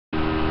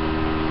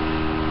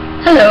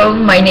Hello,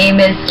 my name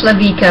is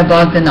Slavica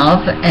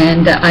Bogdanov,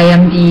 and I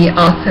am the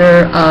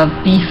author of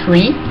Be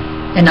Free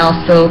and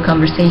also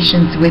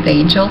Conversations with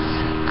Angels.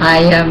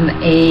 I am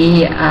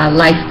a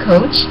life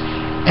coach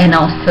and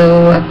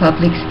also a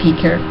public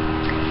speaker.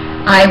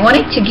 I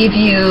wanted to give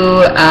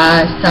you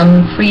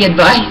some free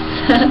advice.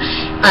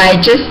 I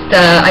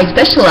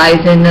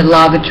specialize in the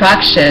law of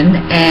attraction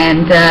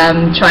and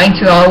trying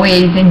to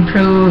always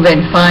improve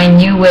and find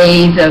new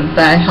ways of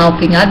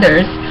helping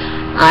others.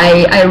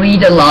 I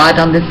read a lot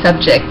on the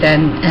subject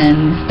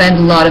and spend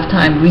a lot of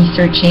time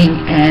researching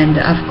and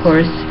of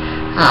course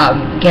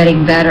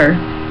getting better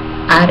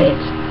at it.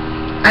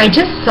 I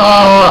just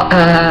saw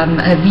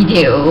a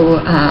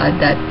video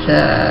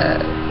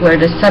where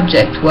the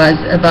subject was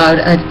about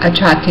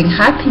attracting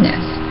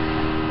happiness,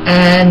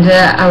 and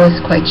I was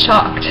quite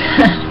shocked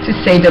to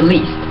say the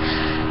least.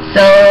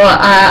 So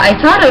I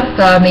thought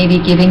of maybe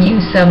giving you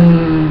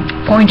some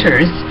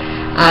pointers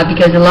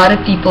because a lot of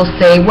people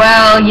say,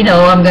 well, you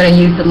know, I'm going to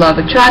use the law of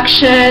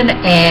attraction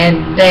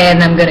and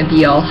then I'm going to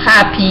be all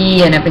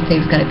happy and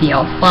everything's going to be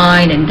all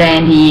fine and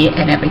dandy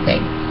and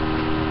everything.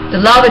 The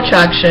law of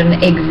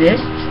attraction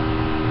exists,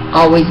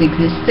 always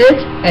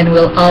existed, and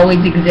will always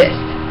exist.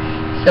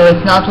 So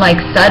it's not like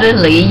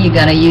suddenly you're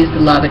going to use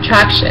the law of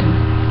attraction,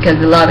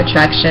 because the law of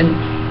attraction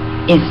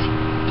is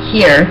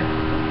here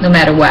no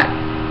matter what.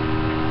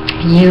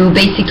 You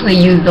basically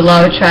use the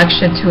law of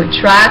attraction to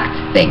attract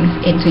things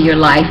into your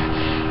life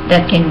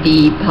that can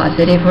be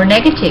positive or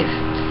negative,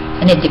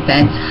 and it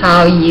depends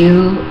how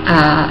you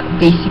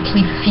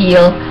basically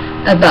feel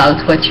about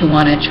what you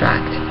want to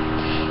attract.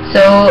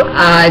 So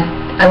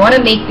I want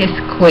to make this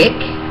quick,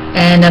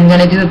 and I'm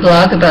going to do a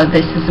blog about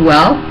this as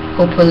well.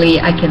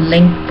 Hopefully I can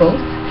link both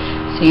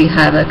so you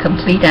have a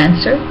complete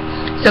answer.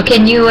 So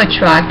can you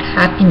attract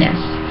happiness?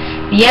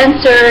 The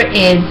answer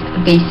is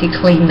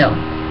basically no,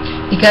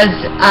 because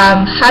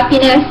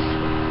happiness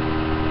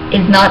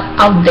is not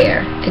out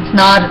there. It's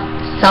not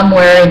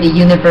somewhere in the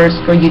universe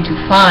for you to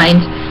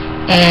find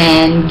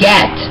and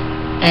get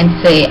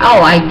and say, oh,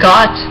 I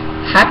got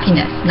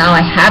happiness, now I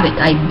have it,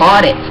 I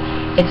bought it,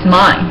 it's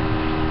mine.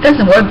 It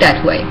doesn't work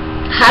that way.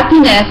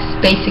 Happiness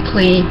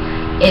basically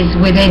is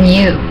within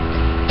you,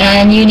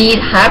 and you need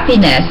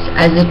happiness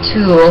as a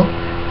tool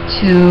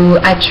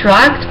to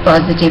attract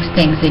positive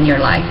things in your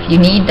life. You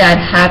need that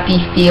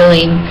happy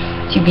feeling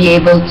to be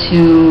able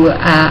to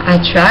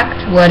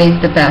attract what is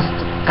the best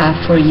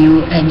for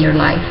you and your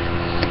life.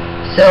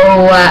 So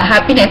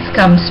happiness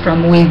comes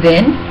from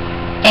within,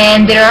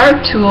 and there are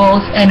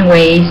tools and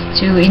ways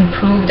to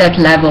improve that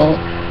level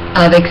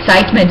of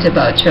excitement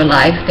about your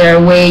life. There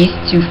are ways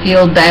to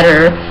feel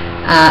better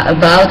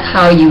about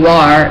how you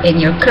are in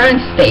your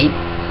current state,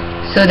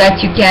 so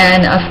that you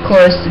can, of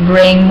course,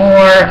 bring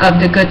more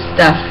of the good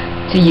stuff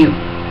to you.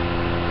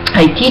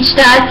 I teach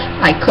that,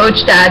 I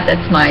coach that.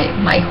 That's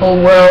my whole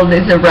world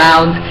is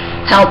around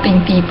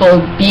helping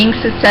people being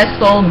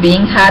successful,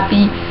 being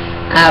happy,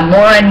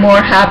 more and more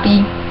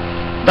happy.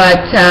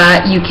 But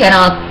you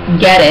cannot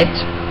get it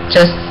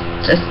just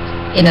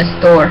in a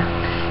store.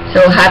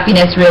 So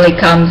happiness really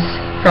comes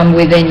from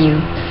within you.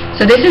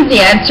 So this is the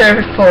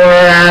answer for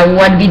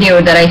one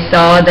video that I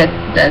saw, that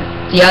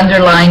the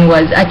underline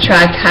was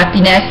attract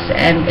happiness,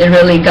 and it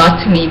really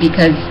got to me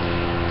because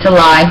it's a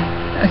lie.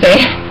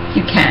 Okay,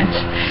 you can't.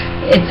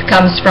 It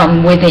comes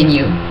from within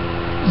you.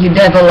 You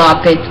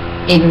develop it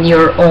in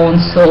your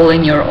own soul,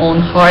 in your own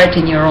heart,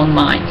 in your own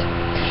mind.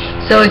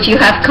 So if you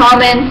have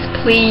comments,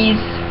 please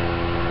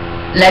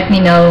let me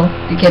know.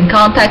 You can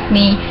contact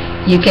me.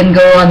 You can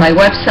go on my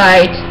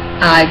website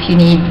if you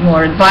need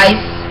more advice.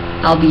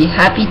 I'll be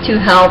happy to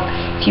help.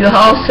 If you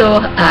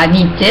also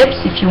need tips,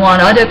 if you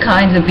want other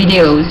kinds of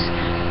videos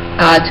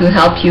to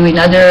help you in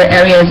other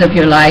areas of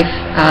your life,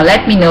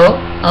 let me know.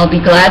 I'll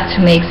be glad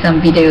to make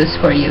some videos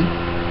for you.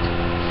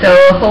 So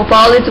hope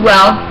all is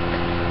well.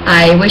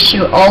 I wish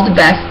you all the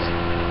best.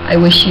 I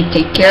wish you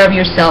take care of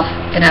yourself,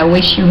 and I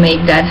wish you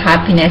make that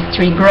happiness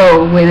tree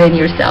grow within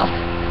yourself.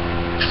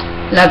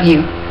 Love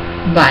you.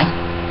 Bye.